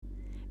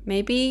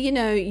Maybe,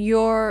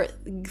 your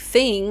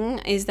thing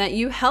is that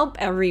you help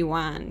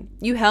everyone.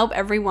 You help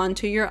everyone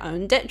to your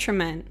own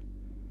detriment.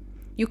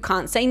 You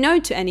can't say no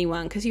to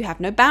anyone because you have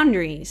no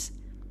boundaries.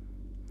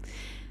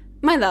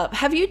 My love,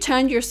 have you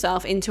turned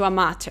yourself into a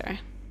martyr?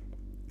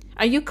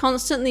 Are you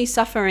constantly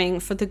suffering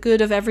for the good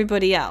of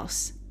everybody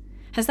else?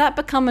 Has that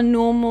become a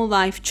normal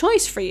life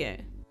choice for you?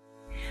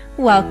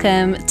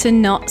 Welcome to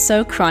Not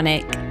So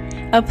Chronic,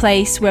 a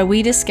place where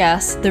we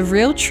discuss the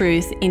real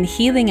truth in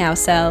healing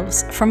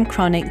ourselves from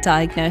chronic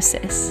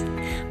diagnosis.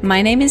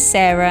 My name is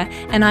Sarah,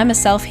 and I'm a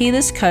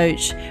self-healers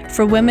coach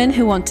for women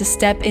who want to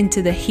step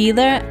into the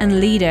healer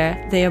and leader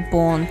they are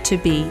born to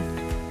be.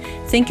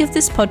 Think of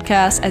this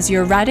podcast as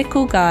your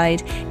radical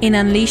guide in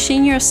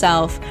unleashing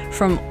yourself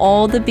from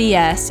all the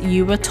BS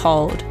you were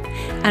told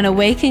and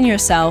awaken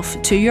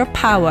yourself to your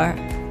power,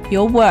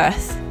 your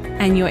worth,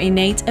 and your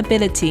innate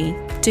ability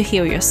to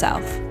heal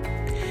yourself.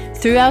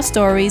 Through our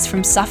stories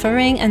from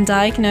suffering and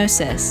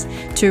diagnosis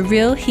to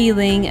real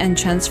healing and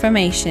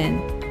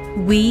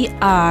transformation, we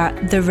are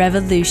the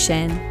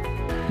revolution.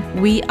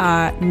 We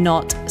are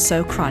not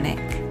so chronic.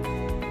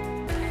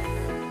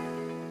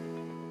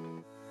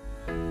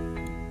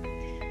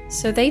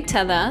 So they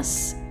tell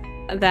us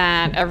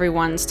that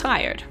everyone's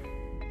tired.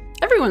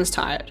 Everyone's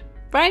tired,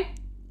 right?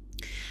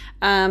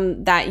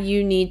 That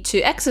you need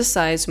to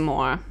exercise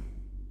more.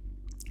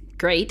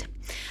 Great.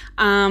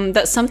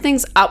 That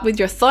something's up with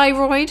your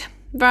thyroid,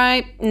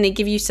 right? And they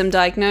give you some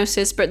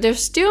diagnosis, but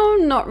there's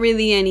still not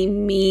really any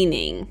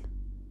meaning,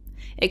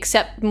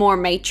 except more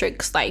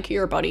matrix, like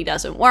your body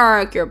doesn't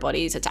work, your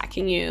body's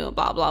attacking you,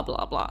 blah, blah,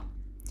 blah, blah.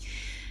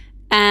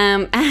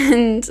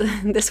 And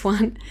this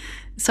one,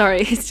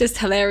 sorry, it's just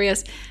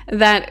hilarious,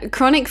 that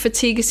chronic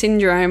fatigue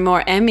syndrome,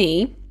 or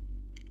ME,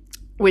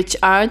 which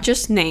are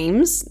just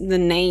names, the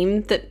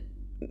name that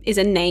is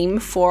a name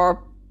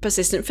for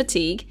persistent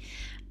fatigue,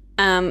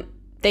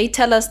 they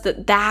tell us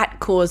that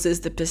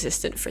causes the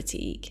persistent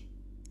fatigue.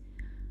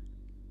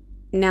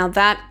 Now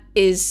that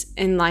is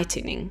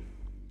enlightening.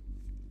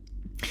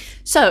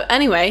 So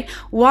anyway,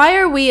 why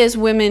are we as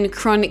women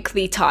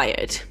chronically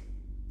tired?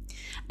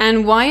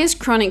 And why is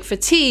chronic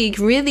fatigue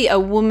really a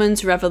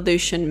woman's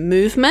revolution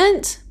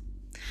movement?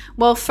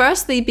 Well,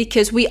 firstly,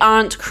 because we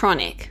aren't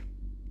chronic.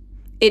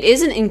 It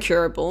isn't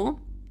incurable.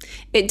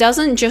 It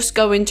doesn't just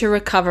go into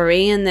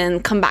recovery and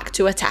then come back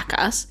to attack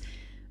us.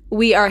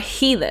 We are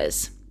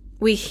healers.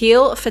 We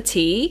heal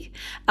fatigue,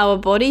 our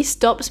body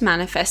stops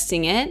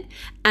manifesting it,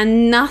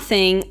 and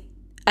nothing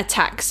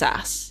attacks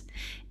us.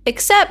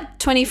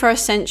 Except 21st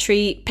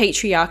century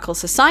patriarchal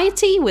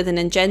society with an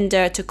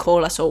agenda to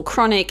call us all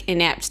chronic,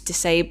 inept,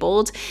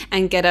 disabled,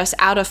 and get us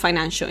out of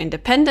financial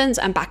independence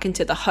and back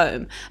into the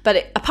home.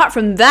 But apart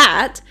from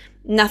that,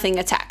 nothing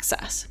attacks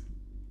us.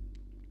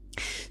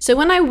 So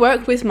when I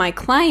work with my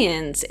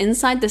clients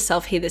inside the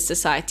Self-Healers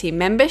Society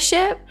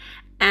membership,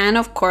 and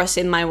of course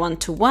in my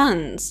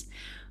one-to-ones,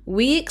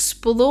 we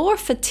explore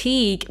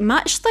fatigue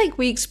much like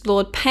we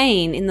explored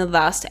pain in the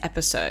last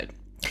episode.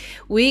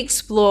 We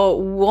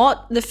explore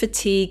what the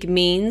fatigue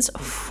means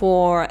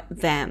for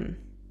them.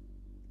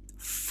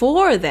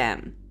 For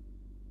them.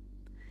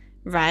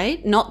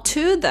 Right? Not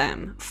to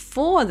them.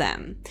 For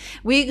them.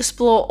 We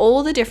explore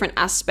all the different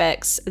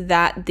aspects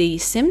that the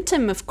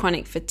symptom of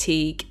chronic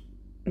fatigue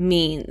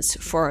means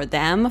for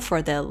them,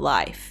 for their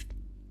life.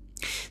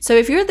 So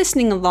if you're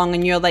listening along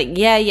and you're like,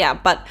 yeah,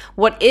 but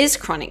what is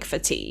chronic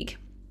fatigue?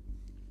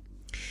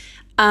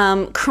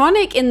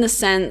 Chronic in the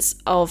sense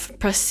of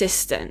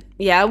persistent.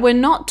 Yeah, we're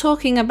not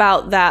talking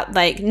about that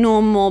like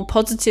normal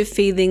positive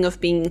feeling of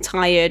being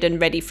tired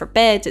and ready for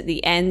bed at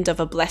the end of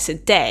a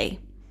blessed day.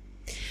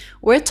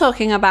 We're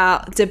talking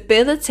about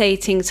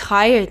debilitating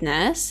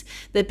tiredness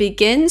that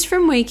begins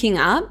from waking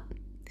up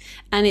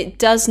and it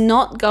does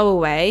not go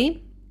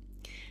away.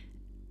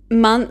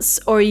 Months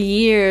or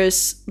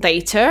years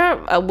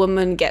later, a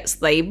woman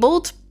gets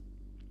labeled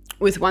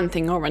with one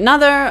thing or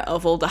another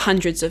of all the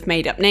hundreds of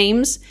made up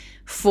names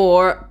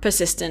for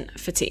persistent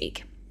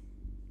fatigue.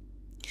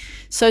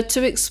 So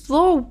to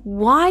explore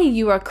why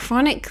you are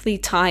chronically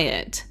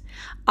tired,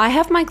 I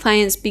have my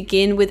clients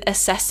begin with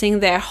assessing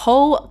their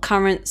whole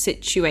current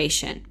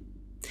situation,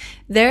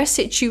 their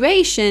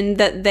situation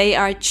that they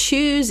are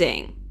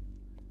choosing.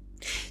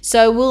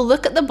 So we'll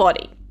look at the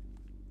body.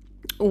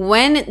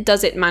 When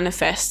does it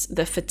manifest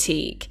the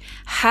fatigue?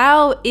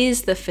 How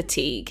is the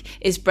fatigue?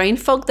 Is brain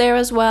fog there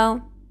as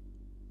well?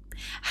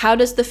 How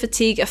does the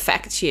fatigue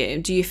affect you?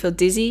 Do you feel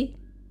dizzy,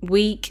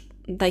 weak,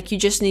 like you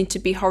just need to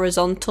be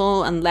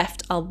horizontal and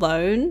left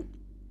alone?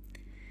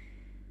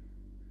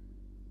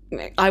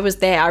 I was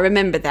there. I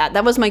remember that.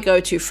 That was my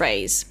go-to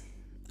phrase.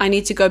 I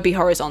need to go be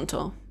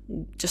horizontal.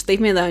 Just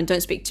leave me alone.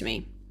 Don't speak to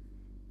me.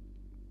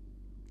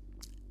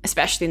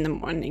 Especially in the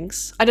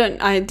mornings. I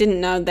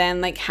didn't know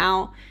then like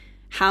how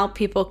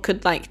people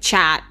could like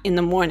chat in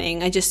the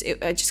morning. I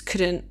just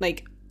couldn't,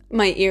 like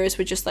my ears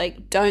were just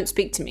like, don't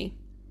speak to me.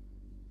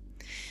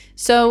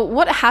 So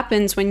what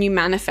happens when you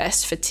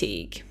manifest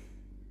fatigue?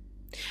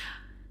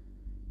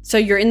 So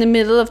you're in the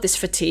middle of this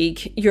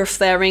fatigue, you're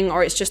flaring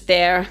or it's just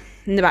there,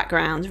 in the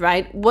background,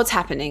 right? What's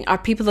happening? Are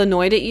people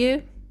annoyed at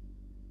you?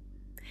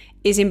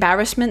 Is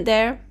embarrassment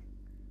there?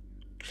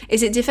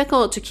 Is it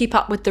difficult to keep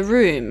up with the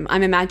room?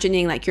 I'm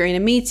imagining like you're in a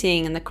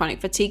meeting and the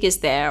chronic fatigue is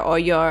there, or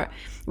you're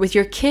with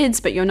your kids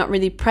but you're not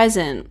really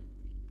present.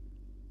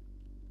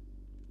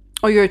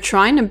 Or you're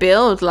trying to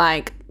build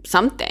like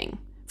something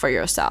for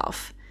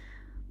yourself.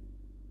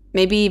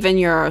 Maybe even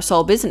your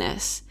sole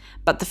business,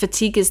 but the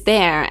fatigue is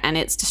there and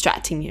it's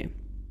distracting you.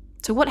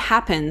 So what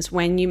happens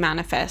when you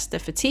manifest the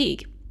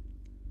fatigue?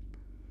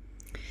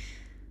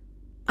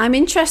 I'm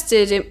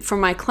interested in, for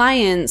my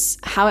clients,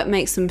 how it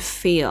makes them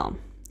feel.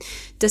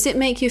 Does it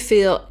make you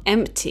feel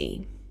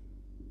empty?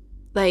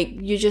 Like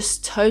you're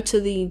just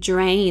totally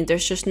drained.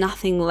 There's just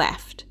nothing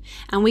left.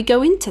 And we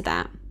go into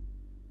that.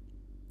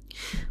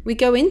 We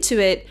go into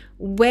it.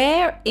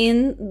 Where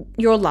in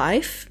your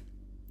life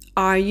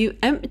are you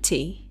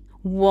empty?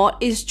 What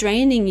is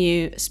draining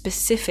you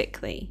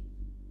specifically?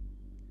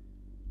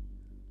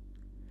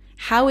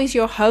 How is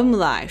your home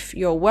life,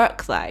 your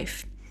work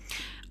life?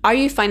 Are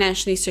you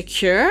financially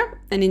secure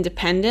and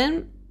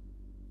independent?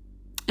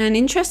 And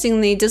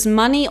interestingly, does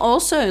money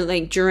also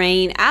like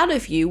drain out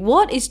of you?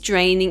 What is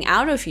draining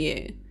out of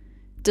you?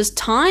 Does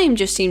time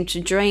just seem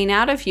to drain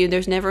out of you?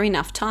 There's never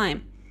enough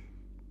time.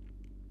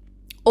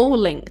 All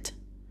linked.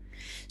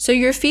 So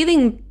you're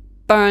feeling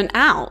burnt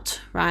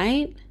out,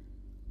 right?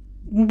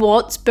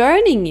 What's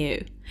burning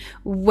you?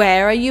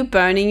 Where are you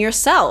burning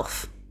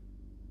yourself?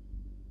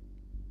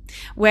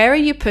 Where are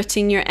you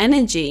putting your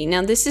energy?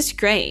 Now, this is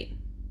great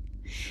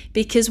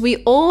because we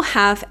all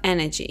have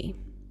energy.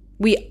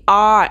 We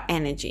are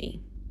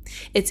energy.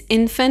 It's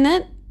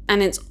infinite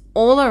and it's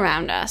all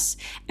around us,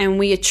 and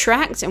we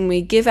attract and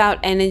we give out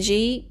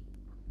energy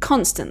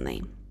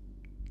constantly.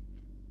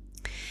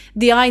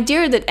 The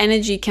idea that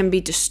energy can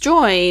be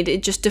destroyed,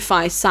 it just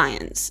defies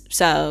science.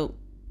 So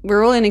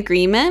we're all in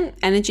agreement,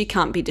 energy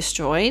can't be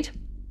destroyed.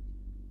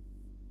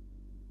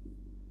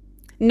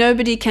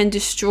 Nobody can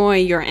destroy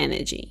your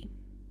energy,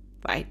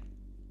 right?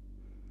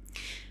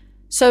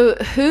 So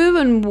who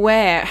and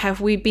where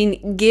have we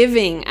been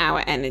giving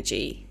our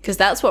energy? Because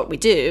that's what we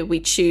do. We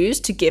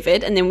choose to give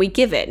it and then we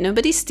give it.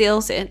 Nobody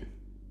steals it.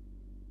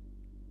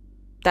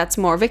 That's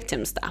more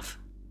victim stuff.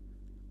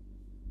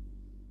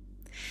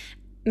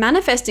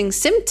 Manifesting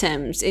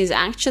symptoms is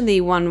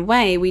actually one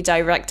way we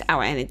direct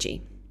our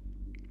energy.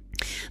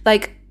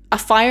 Like a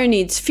fire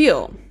needs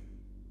fuel.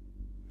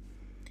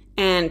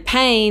 And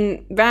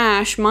pain,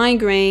 rash,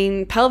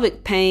 migraine,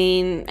 pelvic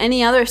pain,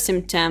 any other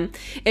symptom,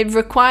 it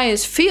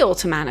requires fuel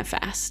to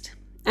manifest.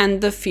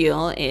 And the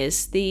fuel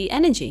is the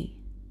energy.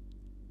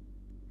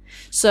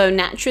 So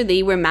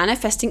naturally, we're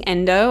manifesting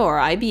endo or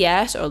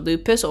IBS or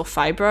lupus or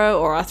fibro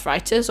or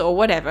arthritis or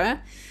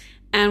whatever,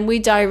 and we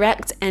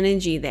direct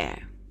energy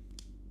there.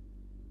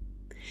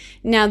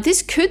 Now,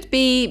 this could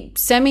be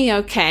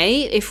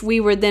semi-okay if we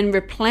were then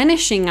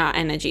replenishing our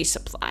energy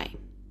supply,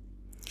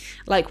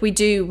 like we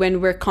do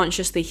when we're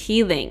consciously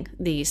healing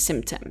these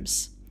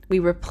symptoms. We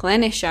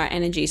replenish our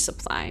energy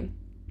supply.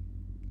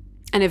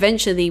 And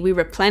eventually we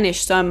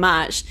replenish so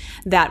much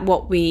that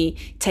what we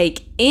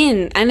take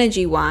in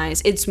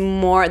energy-wise, it's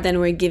more than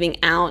we're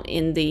giving out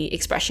in the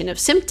expression of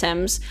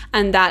symptoms.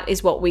 And that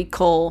is what we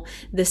call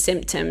the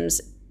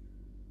symptoms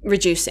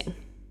reducing.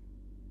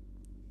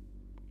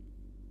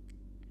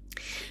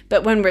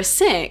 But when we're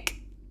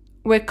sick,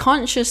 we're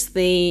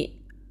consciously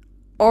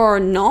or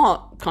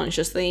not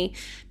consciously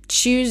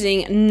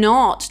choosing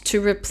not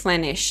to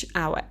replenish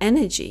our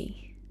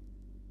energy.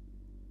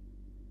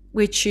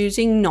 We're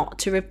choosing not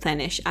to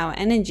replenish our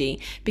energy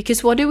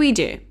because what do?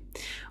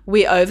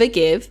 We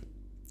overgive,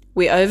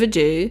 we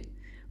overdo,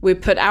 we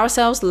put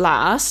ourselves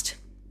last,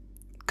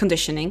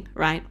 conditioning,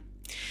 right?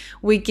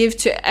 We give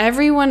to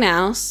everyone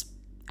else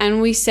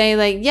and we say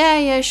like,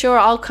 yeah, sure,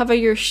 I'll cover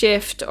your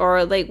shift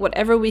or like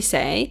whatever we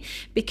say,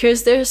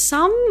 because there's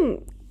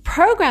some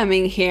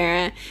programming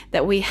here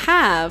that we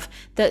have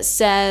that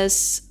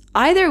says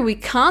either we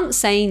can't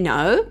say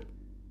no,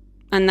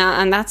 and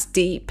that's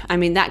deep. I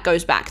mean, that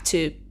goes back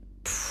to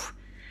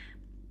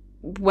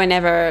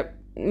whenever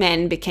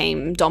men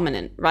became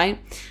dominant, right?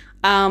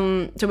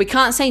 So we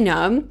can't say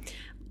no.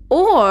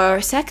 Or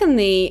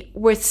secondly,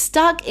 we're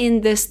stuck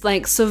in this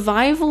like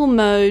survival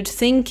mode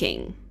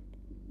thinking.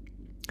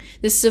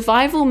 This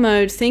survival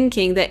mode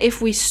thinking that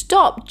if we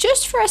stop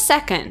just for a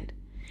second,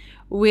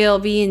 we'll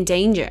be in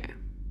danger.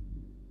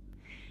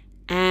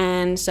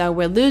 And so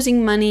we're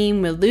losing money,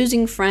 we're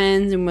losing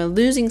friends, and we're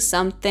losing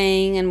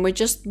something, and we're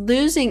just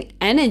losing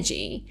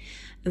energy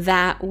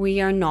that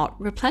we are not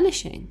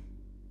replenishing.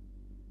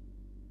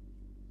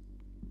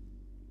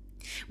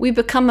 We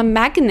become a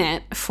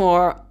magnet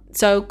for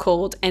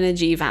so-called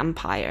energy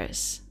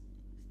vampires.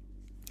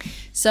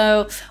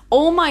 So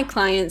all my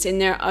clients in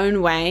their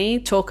own way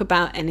talk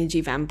about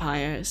energy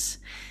vampires.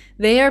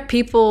 They are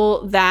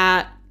people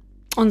that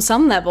on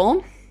some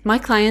level, my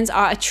clients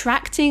are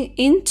attracting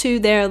into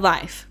their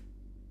life.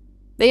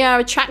 They are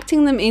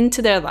attracting them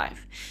into their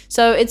life.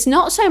 So it's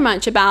not so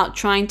much about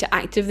trying to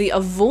actively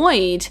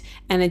avoid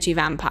energy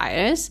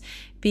vampires,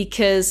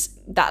 because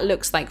that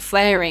looks like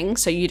flaring,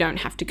 so you don't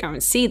have to go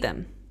and see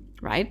them,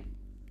 right?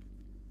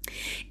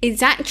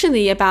 It's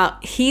actually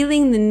about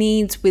healing the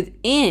needs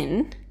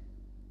within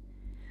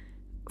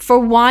for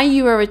why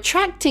you are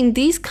attracting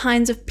these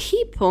kinds of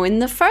people in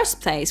the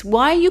first place.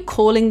 Why are you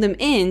calling them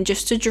in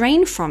just to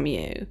drain from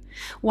you?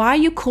 Why are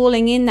you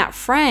calling in that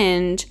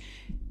friend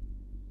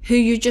who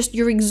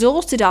you're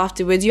exhausted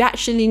afterwards? You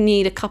actually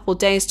need a couple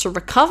days to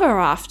recover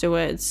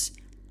afterwards.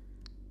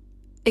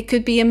 It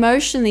could be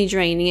emotionally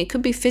draining. It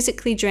could be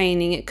physically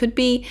draining. It could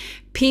be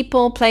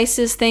people,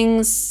 places,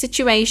 things,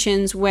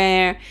 situations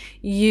where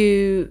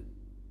you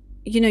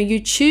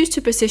choose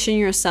to position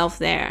yourself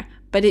there,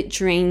 but it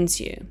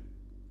drains you.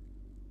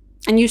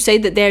 And you say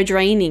that they're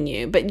draining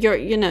you, but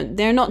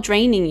they're not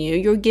draining you.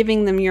 You're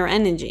giving them your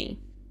energy.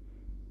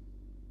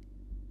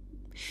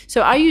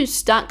 So are you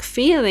stuck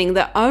feeling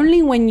that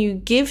only when you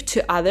give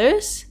to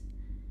others,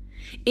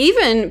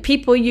 even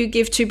people you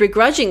give to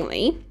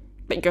begrudgingly,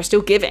 but you're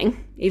still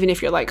giving, even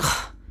if you're like,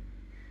 oh,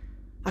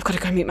 I've got to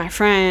go meet my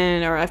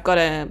friend, or I've got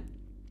to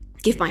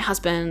give my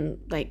husband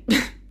like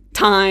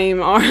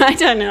time, or I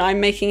don't know, I'm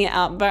making it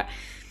up, but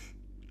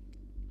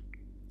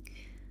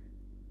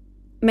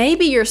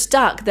maybe you're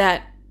stuck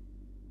that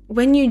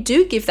when you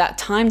do give that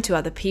time to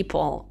other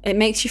people, it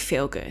makes you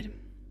feel good.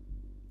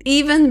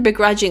 Even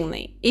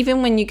begrudgingly,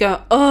 even when you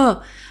go,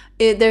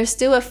 there's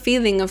still a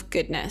feeling of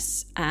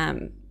goodness.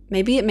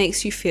 Maybe it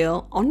makes you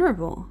feel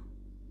honorable.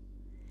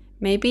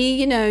 Maybe,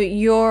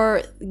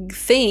 your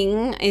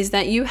thing is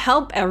that you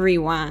help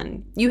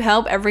everyone. You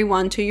help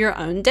everyone to your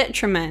own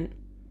detriment.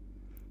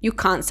 You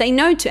can't say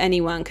no to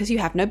anyone because you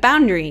have no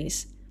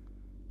boundaries.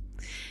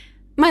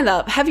 My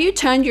love, have you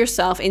turned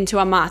yourself into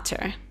a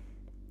martyr?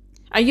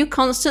 Are you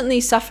constantly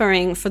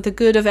suffering for the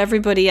good of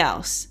everybody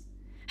else?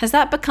 Has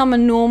that become a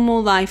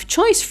normal life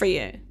choice for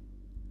you?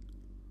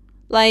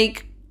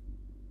 Like,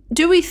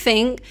 do we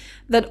think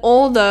that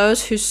all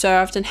those who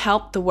served and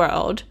helped the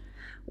world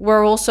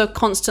were also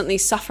constantly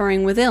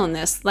suffering with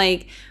illness?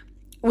 Like,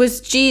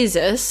 was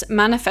Jesus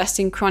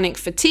manifesting chronic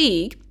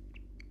fatigue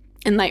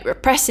and like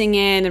repressing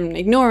it and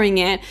ignoring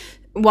it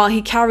while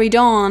he carried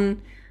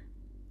on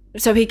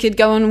so he could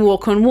go and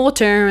walk on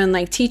water and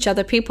like teach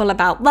other people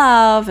about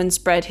love and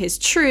spread his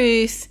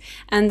truth,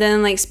 and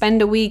then like spend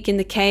a week in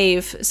the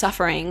cave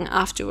suffering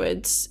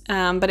afterwards?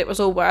 But it was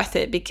all worth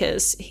it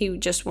because he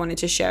just wanted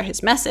to share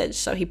his message,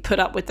 so he put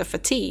up with the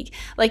fatigue.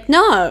 Like,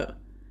 no,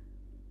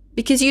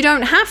 because you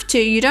don't have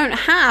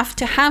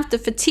to have the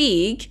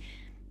fatigue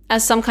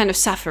as some kind of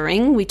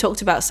suffering. We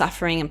talked about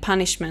suffering and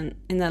punishment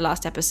in the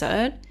last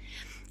episode.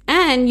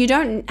 And you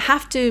don't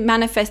have to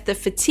manifest the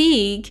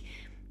fatigue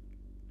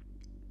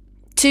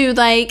to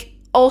like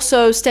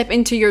also step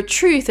into your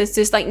truth as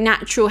this like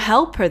natural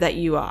helper that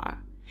you are.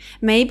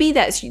 Maybe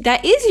that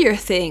is your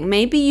thing.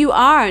 Maybe you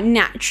are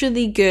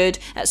naturally good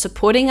at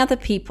supporting other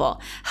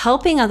people,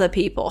 helping other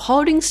people,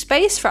 holding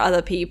space for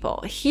other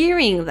people,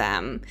 hearing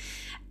them,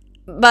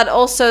 but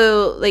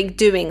also like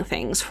doing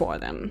things for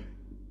them.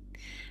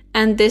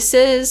 And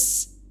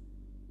this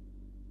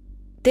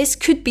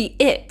could be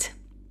it.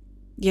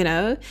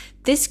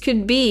 This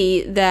could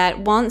be that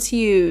once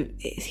you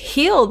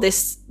heal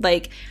this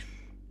like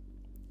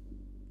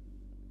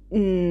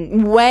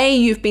way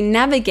you've been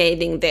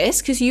navigating this,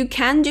 because you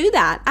can do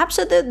that.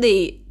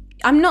 Absolutely.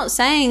 I'm not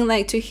saying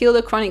like to heal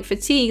the chronic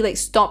fatigue, like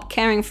stop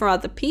caring for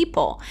other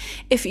people.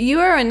 If you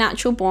are a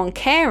natural born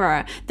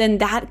carer, then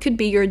that could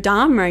be your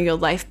dharma, your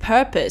life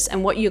purpose.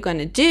 And what you're going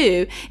to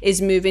do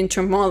is move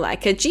into more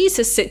like a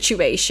Jesus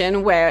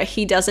situation where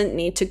he doesn't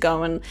need to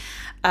go and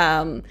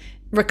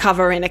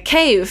recover in a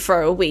cave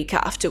for a week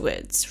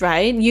afterwards,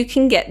 right? You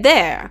can get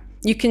there.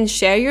 You can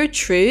share your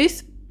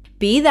truth,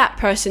 be that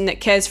person that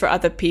cares for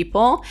other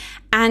people,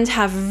 and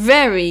have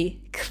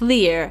very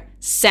clear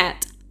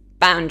set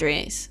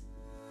boundaries.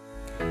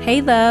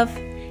 Hey love,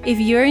 if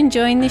you're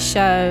enjoying the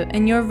show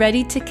and you're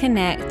ready to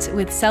connect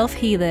with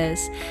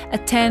self-healers,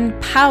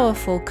 attend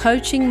powerful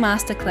coaching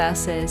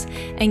masterclasses,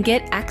 and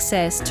get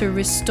access to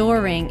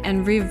restoring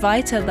and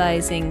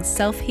revitalizing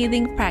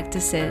self-healing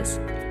practices,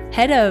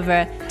 head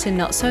over to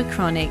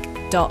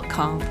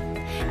notsochronic.com.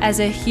 As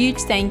a huge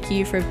thank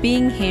you for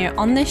being here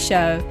on the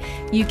show,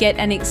 you get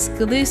an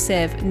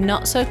exclusive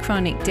Not So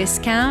Chronic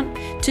discount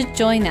to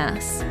join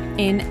us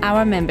in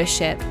our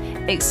membership,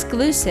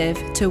 exclusive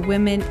to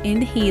Women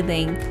in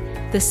Healing,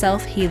 the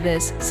Self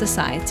Healers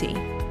Society.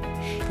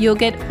 You'll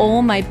get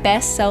all my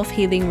best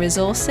self-healing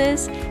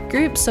resources,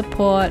 group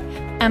support,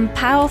 and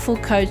powerful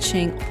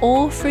coaching,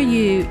 all for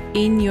you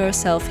in your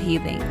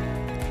self-healing.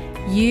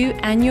 You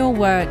and your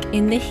work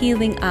in the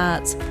healing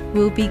arts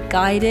will be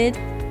guided,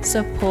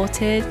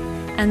 supported,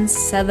 and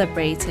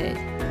celebrated.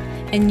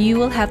 And you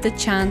will have the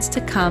chance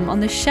to come on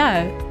the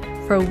show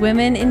for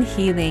Women in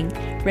Healing,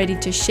 ready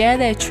to share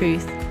their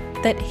truth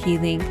that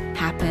healing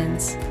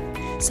happens.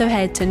 So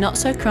head to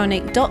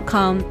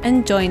notsochronic.com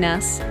and join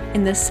us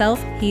in the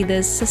Self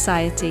Healers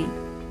Society.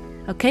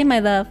 Okay, my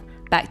love,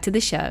 back to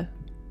the show.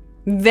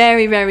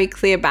 Very, very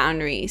clear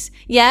boundaries.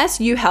 Yes,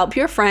 you help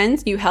your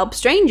friends, you help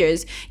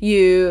strangers,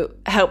 you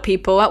help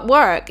people at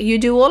work, you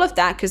do all of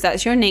that because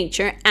that's your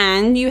nature,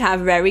 and you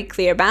have very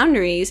clear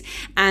boundaries,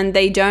 and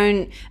they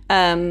don't,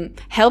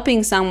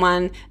 helping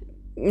someone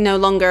no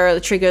longer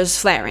triggers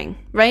flaring,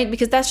 right?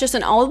 Because that's just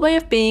an old way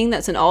of being,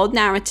 that's an old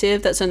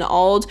narrative, that's an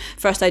old,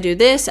 first I do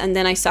this and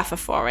then I suffer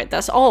for it.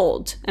 That's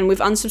old, and we've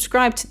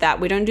unsubscribed to that.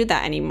 We don't do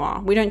that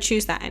anymore. We don't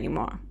choose that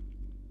anymore.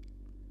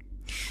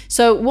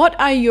 So what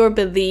are your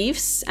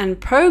beliefs and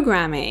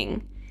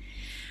programming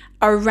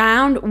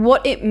around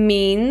what it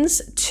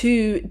means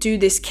to do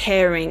this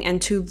caring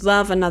and to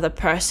love another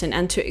person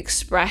and to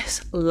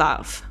express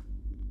love?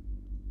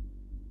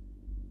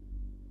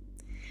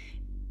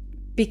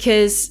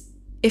 Because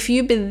if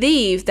you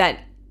believe that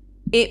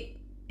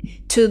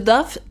to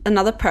love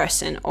another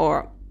person,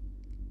 or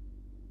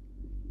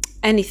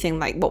anything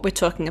like what we're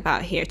talking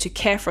about here, to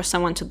care for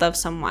someone, to love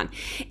someone,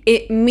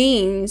 it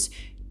means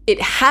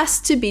it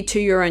has to be to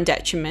your own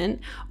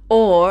detriment,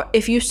 or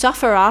if you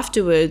suffer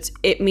afterwards,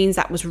 it means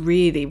that was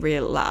really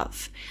real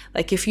love.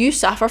 Like if you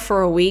suffer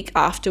for a week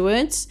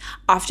afterwards,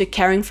 after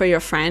caring for your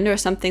friend or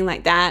something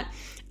like that,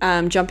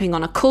 jumping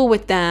on a call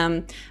with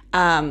them,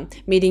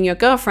 meeting your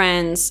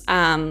girlfriends,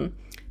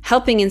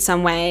 helping in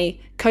some way,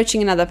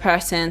 coaching another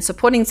person,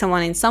 supporting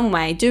someone in some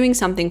way, doing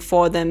something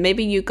for them.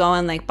 Maybe you go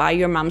and like buy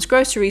your mom's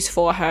groceries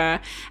for her,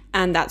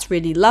 and that's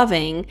really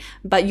loving.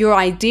 But your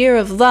idea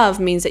of love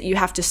means that you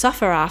have to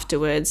suffer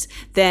afterwards,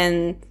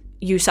 then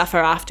you suffer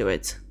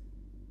afterwards.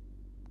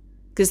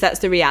 Because that's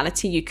the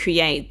reality you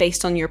create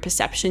based on your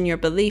perception, your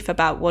belief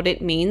about what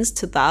it means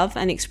to love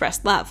and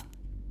express love.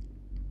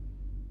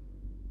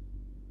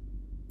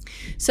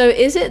 So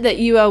is it that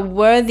you are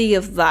worthy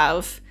of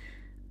love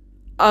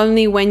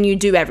only when you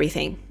do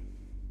everything?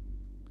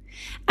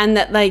 And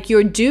that like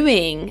your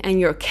doing and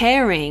your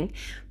caring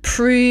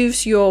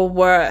proves your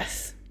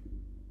worth?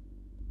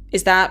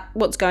 Is that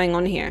what's going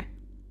on here?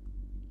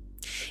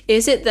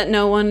 Is it that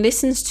no one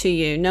listens to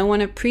you, no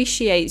one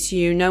appreciates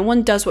you, no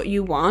one does what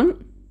you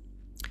want,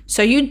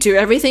 so you do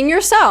everything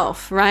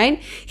yourself,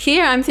 right?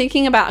 Here I'm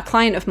thinking about a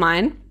client of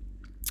mine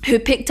who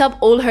picked up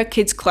all her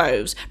kids'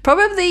 clothes,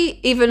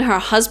 probably even her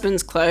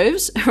husband's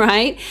clothes,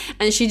 right?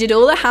 And she did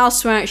all the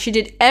housework, she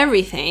did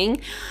everything,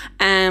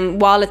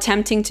 while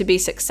attempting to be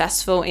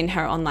successful in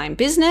her online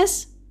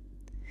business.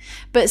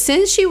 But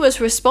since she was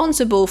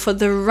responsible for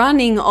the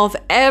running of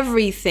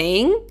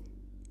everything,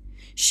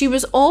 she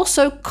was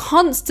also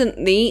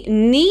constantly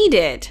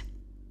needed.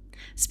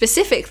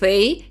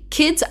 Specifically,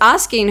 kids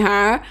asking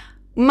her,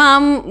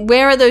 "Mom,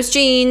 where are those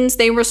jeans?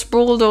 They were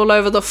sprawled all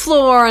over the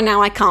floor and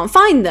now I can't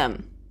find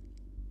them."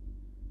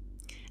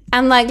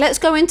 And like, let's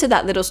go into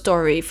that little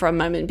story for a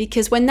moment,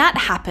 because when that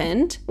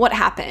happened, what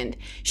happened?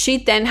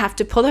 She'd then have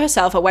to pull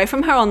herself away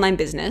from her online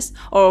business,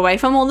 or away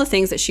from all the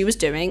things that she was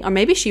doing, or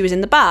maybe she was in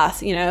the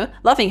bath,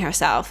 loving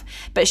herself.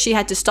 But she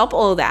had to stop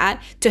all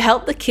that to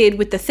help the kid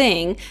with the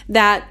thing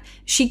that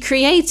she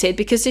created,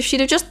 because if she'd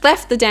have just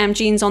left the damn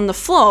jeans on the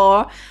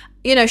floor,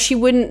 she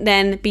wouldn't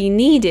then be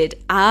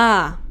needed.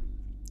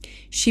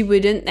 She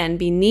wouldn't then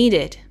be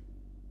needed.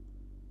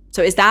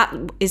 So is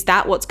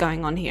that what's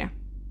going on here?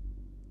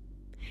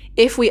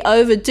 If we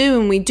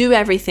overdo and we do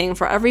everything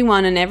for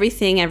everyone and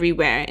everything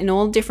everywhere in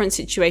all different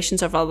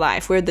situations of our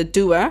life, we're the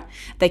doer,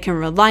 they can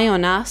rely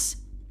on us,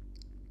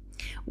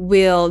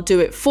 we'll do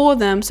it for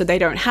them so they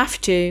don't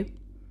have to,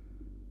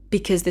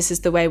 because this is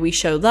the way we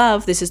show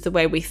love, this is the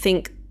way we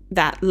think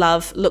that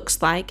love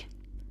looks like,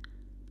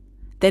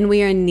 then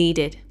we are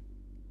needed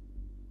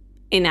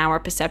in our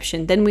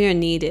perception, then we are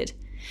needed.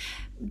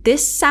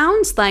 This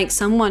sounds like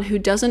someone who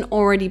doesn't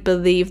already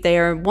believe they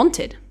are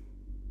wanted.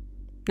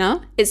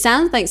 No? It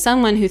sounds like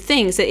someone who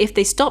thinks that if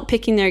they stop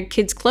picking their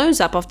kids' clothes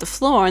up off the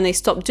floor and they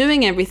stop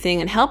doing everything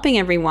and helping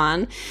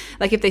everyone,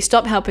 like if they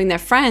stop helping their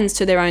friends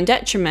to their own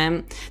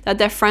detriment, that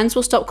their friends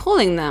will stop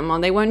calling them or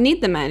they won't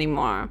need them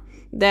anymore.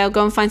 They'll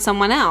go and find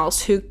someone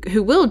else who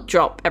will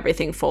drop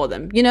everything for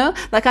them.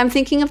 Like I'm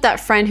thinking of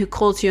that friend who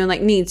calls you and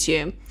like needs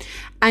you.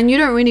 And you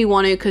don't really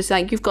want to because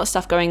like you've got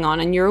stuff going on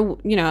and you're,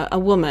 a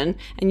woman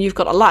and you've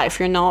got a life.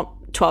 You're not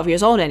 12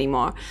 years old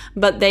anymore,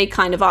 but they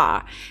kind of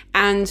are.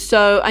 And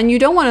you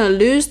don't want to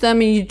lose them,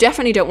 and you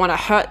definitely don't want to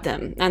hurt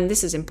them. And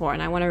this is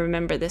important. I want to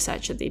remember this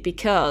actually,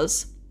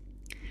 because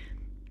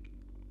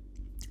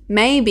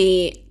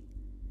maybe,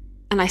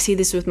 and I see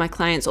this with my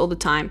clients all the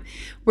time,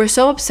 we're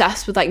so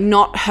obsessed with like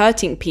not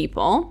hurting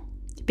people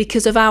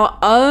because of our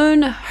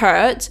own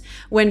hurt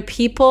when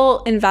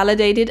people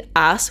invalidated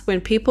us,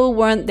 when people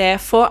weren't there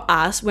for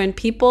us, when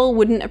people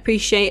wouldn't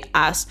appreciate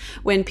us,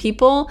 when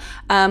people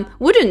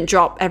wouldn't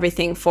drop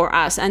everything for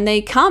us and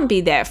they can't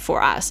be there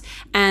for us.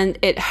 And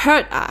it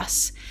hurt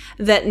us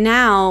that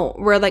now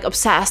we're like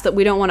obsessed that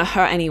we don't want to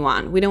hurt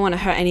anyone. We don't want to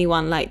hurt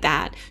anyone like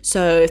that.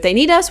 So if they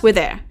need us, we're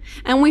there.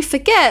 And we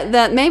forget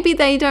that maybe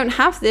they don't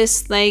have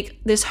this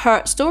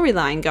hurt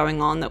storyline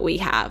going on that we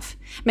have.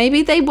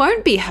 Maybe they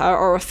won't be hurt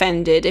or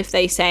offended if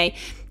they say,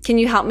 "Can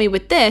you help me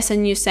with this?"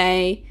 And you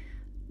say,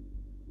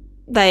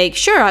 like,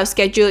 "Sure, I'll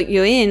schedule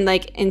you in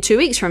like in 2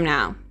 weeks from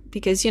now."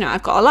 because,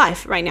 I've got a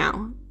life right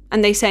now.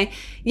 And they say,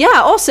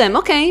 yeah, awesome.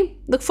 Okay.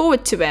 Look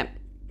forward to it.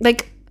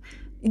 Like,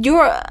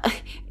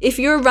 if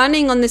you're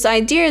running on this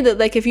idea that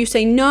like if you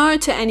say no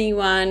to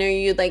anyone or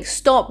you like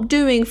stop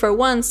doing for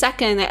 1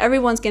 second, that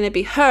everyone's going to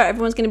be hurt,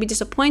 everyone's going to be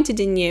disappointed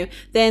in you,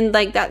 then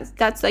like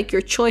that's like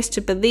your choice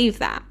to believe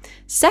that.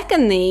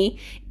 Secondly,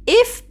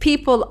 if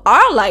people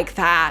are like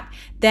that,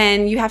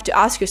 then you have to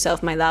ask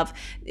yourself, my love,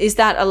 is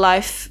that a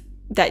life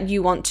that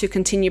you want to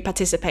continue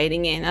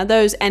participating in? Are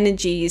those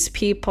energies,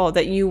 people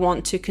that you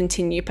want to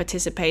continue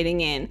participating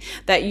in,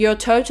 that you're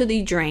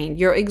totally drained,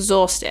 you're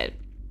exhausted,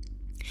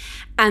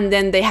 and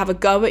then they have a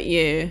go at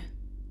you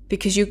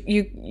because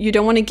you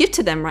don't want to give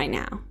to them right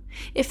now?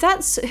 If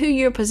that's who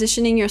you're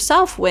positioning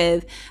yourself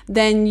with,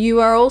 then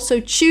you are also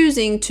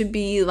choosing to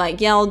be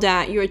like yelled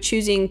at. You're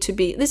choosing to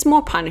be, there's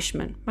more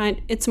punishment,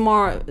 right? It's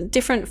more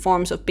different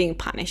forms of being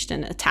punished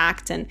and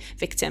attacked and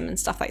victim and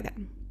stuff like that.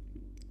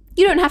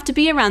 You don't have to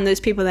be around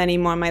those people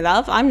anymore, my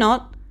love. I'm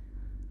not.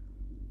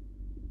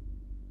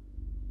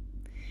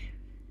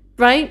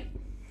 Right?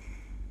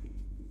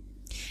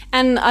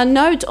 And a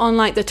note on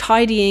like the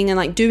tidying and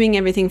like doing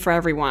everything for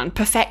everyone,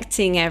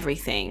 perfecting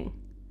everything.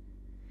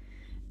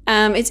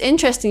 It's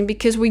interesting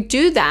because we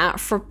do that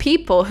for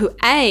people who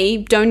A,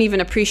 don't even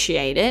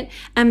appreciate it,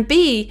 and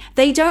B,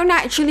 they don't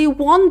actually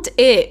want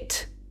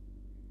it.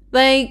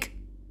 Like,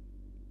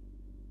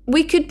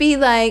 we could be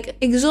like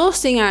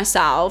exhausting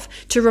ourselves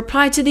to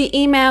reply to the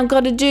email,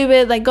 gotta do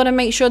it, like gotta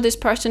make sure this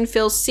person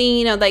feels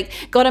seen, or like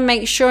gotta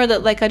make sure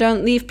that like I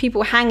don't leave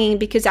people hanging,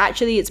 because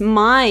actually it's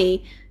my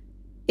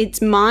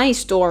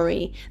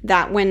story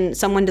that when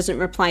someone doesn't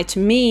reply to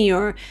me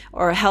or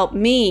help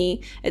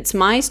me, it's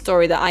my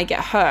story that I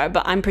get hurt,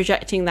 but I'm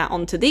projecting that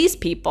onto these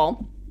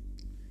people.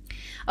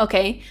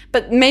 Okay,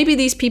 but maybe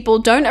these people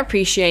don't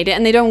appreciate it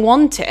and they don't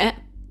want it.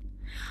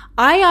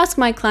 I ask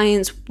my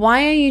clients,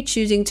 why are you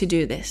choosing to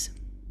do this?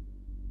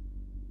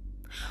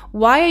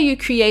 Why are you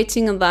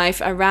creating a life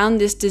around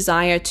this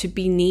desire to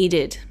be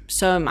needed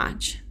so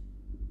much?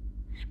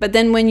 But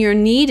then when you're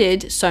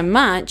needed so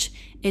much,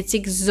 it's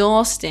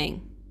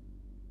exhausting.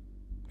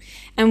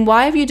 And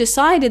why have you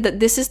decided that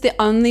this is the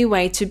only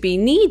way to be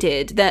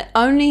needed? That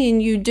only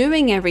in you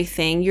doing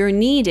everything, you're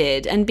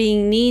needed, and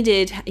being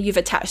needed, you've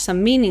attached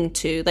some meaning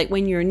to. Like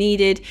when you're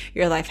needed,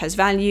 your life has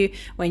value.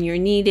 When you're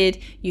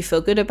needed, you feel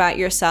good about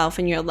yourself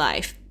and your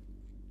life.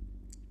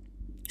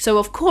 So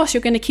of course,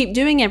 you're going to keep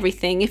doing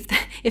everything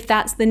if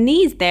that's the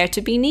need there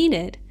to be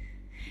needed.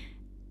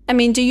 I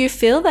mean, do you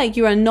feel like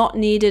you are not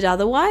needed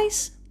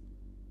otherwise?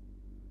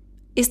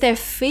 Is there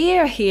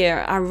fear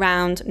here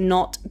around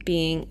not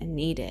being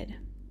needed?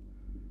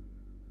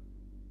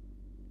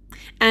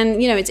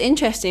 And, it's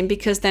interesting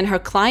because then her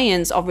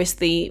clients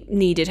obviously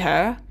needed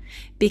her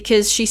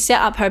because she set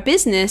up her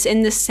business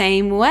in the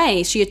same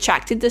way. She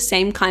attracted the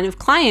same kind of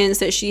clients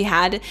that she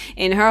had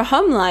in her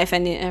home life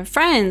and in her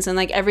friends and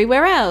like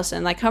everywhere else,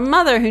 and like her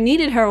mother who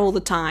needed her all the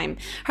time.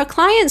 Her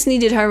clients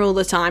needed her all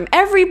the time.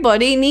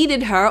 Everybody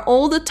needed her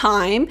all the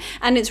time.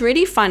 And it's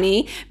really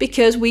funny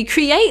because we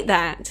create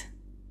that.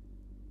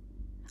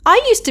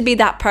 I used to be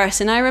that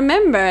person. I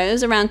remember it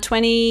was around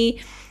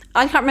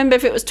I can't remember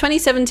if it was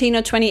 2017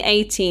 or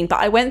 2018, but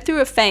I went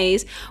through a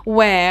phase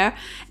where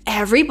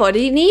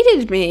everybody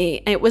needed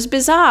me. It was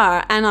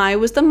bizarre. And I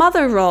was the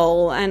mother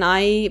role. And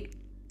I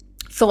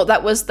thought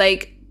that was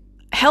like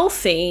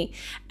healthy.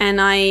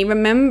 And I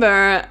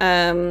remember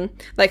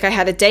like I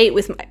had a date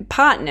with my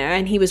partner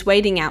and he was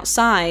waiting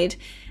outside.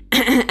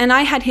 And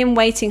I had him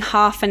waiting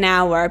half an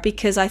hour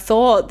because I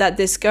thought that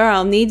this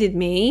girl needed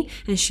me,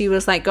 and she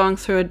was like going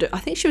through I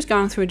think she was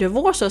going through a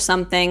divorce or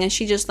something, and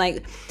she just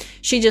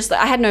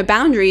I had no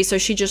boundaries, so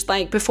she just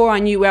like, before I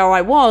knew where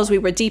I was, we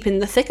were deep in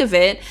the thick of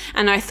it,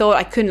 and I thought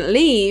I couldn't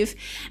leave,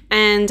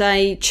 and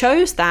I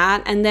chose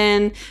that. And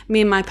then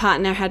me and my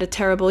partner had a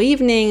terrible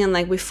evening, and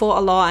like we fought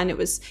a lot, and it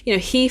was,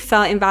 he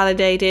felt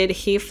invalidated.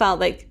 He felt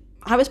like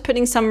I was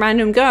putting some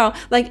random girl,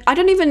 like I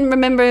don't even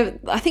remember,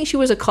 I think she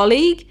was a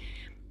colleague,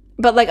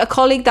 but like a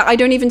colleague that I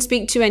don't even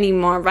speak to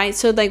anymore, right?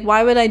 So like,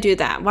 why would I do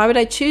that? Why would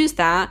I choose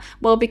that?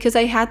 Well, because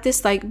I had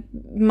this like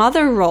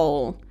mother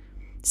role,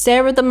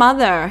 Sarah the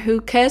mother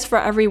who cares for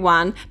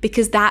everyone,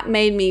 because that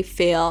made me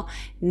feel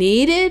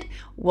needed,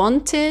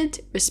 wanted,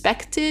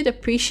 respected,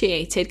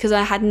 appreciated, because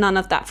I had none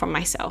of that from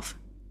myself.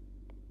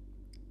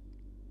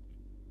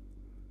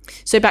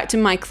 So back to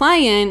my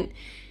client,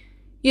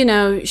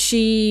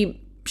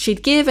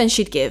 she'd give and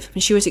she'd give,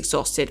 and she was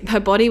exhausted. Her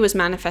body was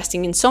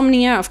manifesting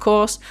insomnia, of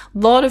course, a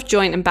lot of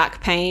joint and back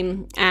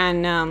pain,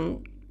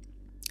 and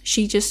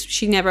she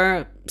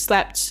never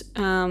slept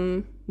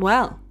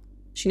well.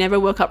 She never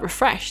woke up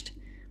refreshed.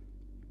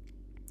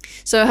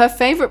 So her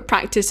favorite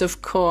practice,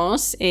 of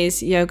course,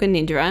 is Yoga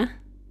Nidra.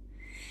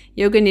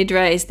 Yoga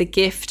Nidra is the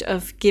gift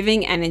of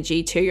giving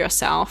energy to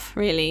yourself,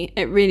 really.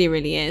 It really,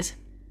 really is.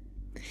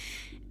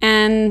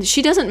 And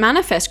she doesn't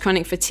manifest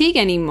chronic fatigue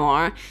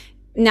anymore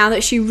now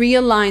that she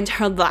realigned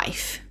her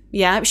life,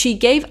 Yeah, she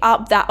gave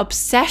up that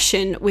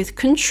obsession with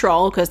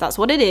control, because that's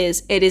what it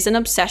is. It is an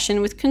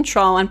obsession with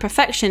control and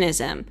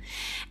perfectionism.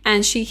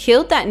 And she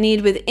healed that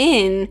need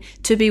within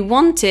to be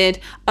wanted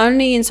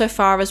only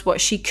insofar as what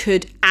she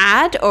could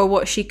add or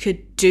what she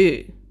could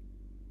do.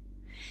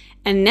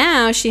 And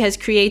now she has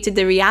created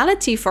the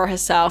reality for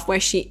herself where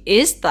she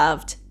is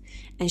loved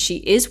and she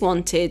is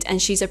wanted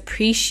and she's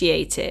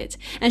appreciated.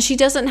 And she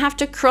doesn't have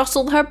to cross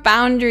all her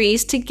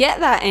boundaries to get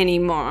that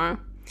anymore.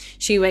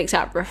 She wakes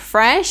up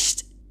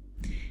refreshed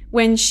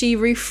when she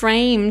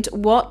reframed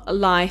what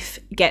life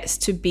gets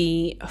to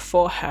be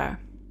for her.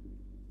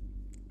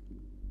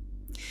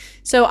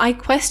 So I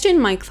question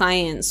my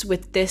clients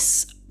with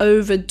this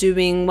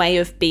overdoing way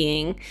of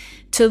being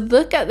to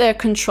look at their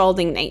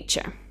controlling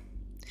nature.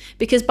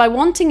 Because by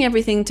wanting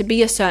everything to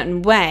be a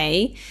certain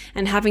way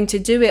and having to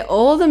do it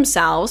all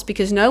themselves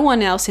because no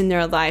one else in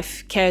their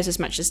life cares as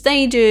much as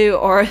they do,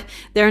 or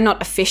they're not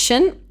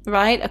efficient,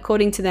 right,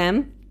 according to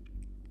them,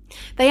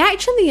 they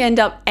actually end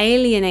up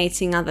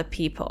alienating other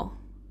people.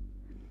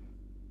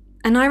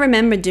 And I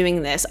remember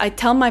doing this. I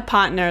tell my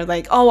partner,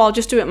 like, oh, I'll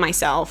just do it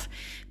myself,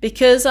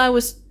 because I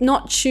was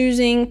not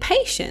choosing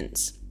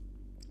patience.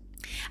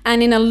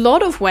 And in a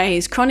lot of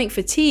ways, chronic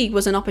fatigue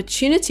was an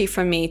opportunity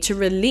for me to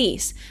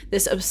release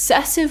this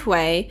obsessive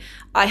way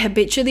I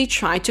habitually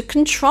try to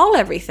control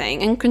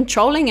everything. And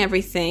controlling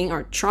everything,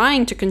 or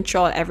trying to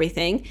control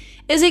everything,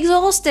 is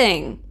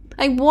exhausting.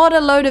 Like, what a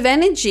load of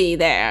energy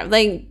there.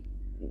 Like,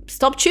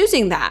 stop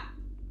choosing that.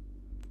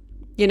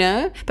 You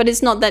know? But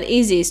it's not that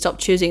easy. Stop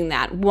choosing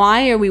that.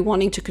 Why are we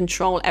wanting to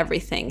control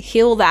everything?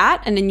 Heal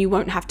that, and then you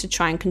won't have to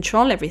try and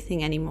control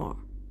everything anymore.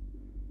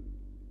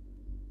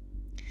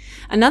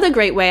 Another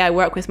great way I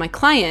work with my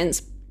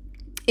clients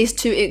is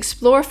to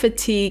explore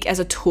fatigue as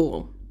a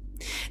tool.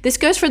 This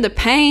goes for the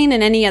pain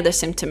and any other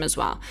symptom as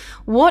well.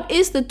 What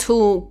is the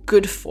tool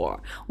good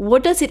for?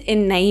 What does it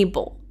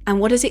enable? And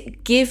what does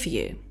it give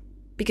you?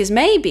 Because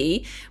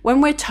maybe when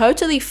we're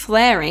totally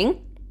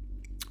flaring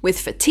with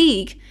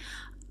fatigue,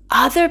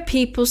 other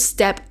people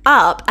step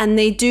up and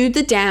they do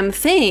the damn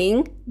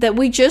thing that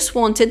we just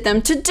wanted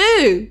them to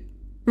do,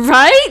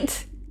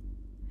 right?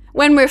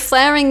 When we're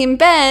flaring in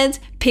bed,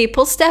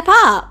 people step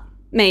up,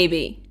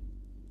 maybe.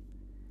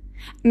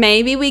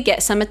 Maybe we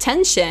get some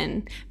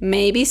attention.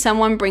 Maybe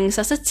someone brings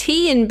us a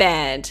tea in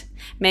bed.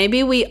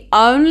 Maybe we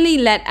only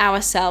let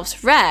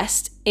ourselves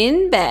rest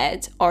in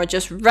bed, or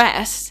just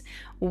rest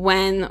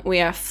when we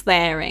are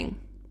flaring.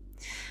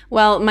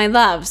 Well, my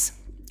loves,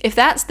 if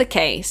that's the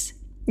case,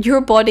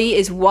 your body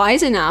is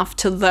wise enough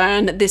to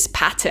learn this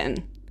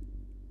pattern.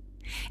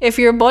 If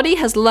your body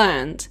has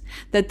learned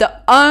that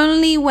the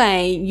only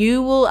way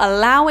you will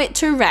allow it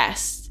to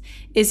rest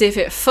is if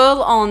it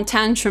full-on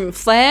tantrum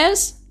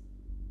flares,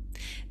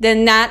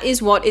 then that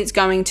is what it's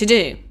going to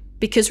do,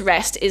 because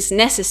rest is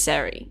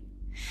necessary.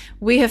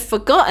 We have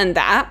forgotten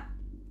that.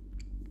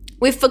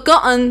 We've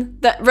forgotten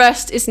that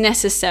rest is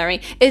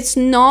necessary. It's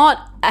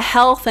not a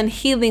health and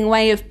healing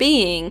way of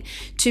being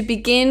to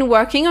begin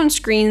working on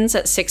screens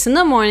at 6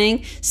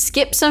 a.m,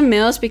 skip some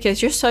meals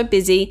because you're so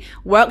busy,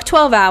 work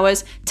 12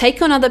 hours,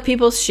 take on other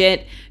people's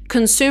shit,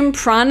 consume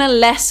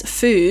prana-less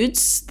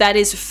foods, that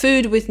is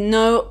food with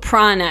no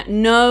prana,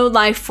 no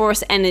life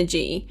force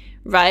energy,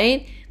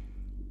 right?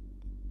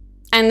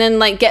 And then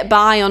like get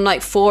by on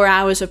like 4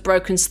 hours of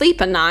broken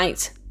sleep a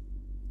night.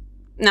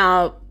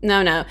 No.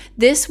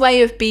 This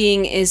way of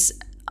being is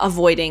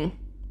avoiding.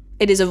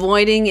 It is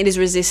avoiding, it is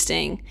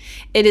resisting.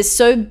 It is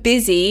so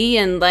busy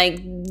and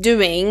like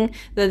doing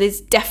that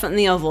it's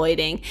definitely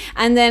avoiding.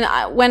 And then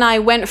when I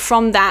went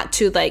from that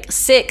to like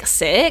sick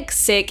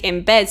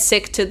in bed,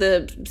 sick to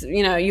the,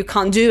 you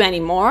can't do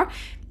anymore.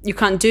 You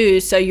can't do,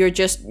 so you're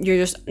just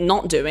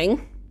not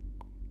doing.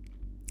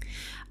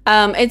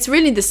 It's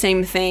really the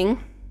same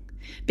thing.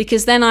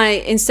 Because then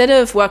instead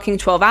of working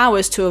 12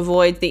 hours to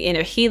avoid the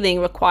inner healing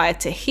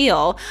required to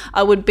heal,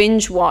 I would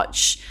binge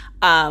watch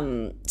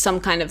some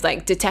kind of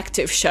like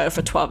detective show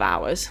for 12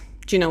 hours.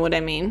 Do you know what I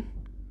mean?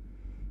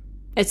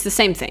 It's the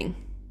same thing.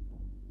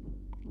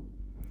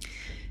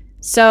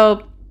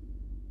 So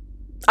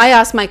I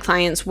ask my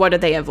clients, what are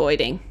they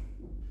avoiding?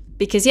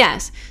 Because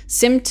yes,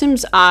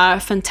 symptoms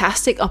are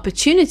fantastic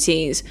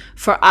opportunities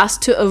for us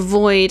to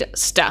avoid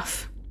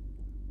stuff.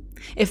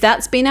 If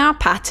that's been our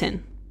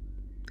pattern.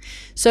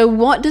 So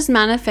what does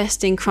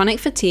manifesting chronic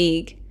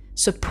fatigue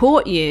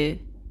support you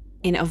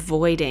in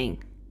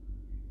avoiding?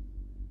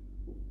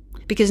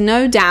 Because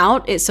no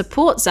doubt it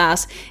supports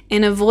us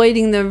in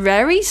avoiding the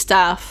very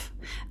stuff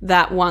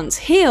that once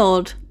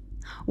healed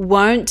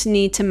won't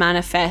need to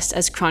manifest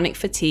as chronic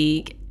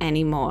fatigue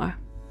anymore.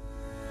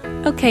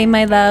 Okay,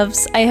 my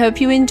loves, I hope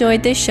you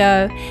enjoyed this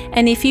show,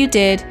 and if you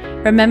did,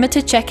 remember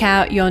to check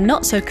out your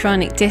Not So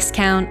Chronic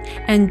discount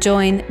and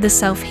join the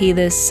Self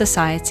Healers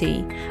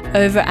Society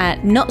over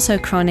at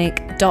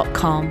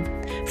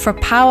notsochronic.com for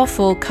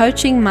powerful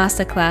coaching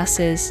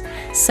masterclasses,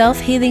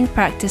 self-healing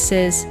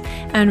practices,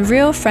 and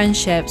real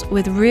friendships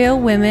with real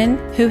women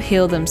who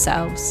heal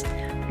themselves.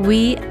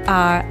 We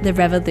are the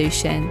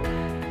revolution.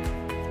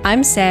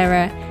 I'm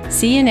Sarah.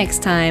 See you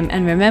next time,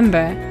 and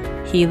remember,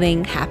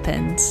 healing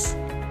happens.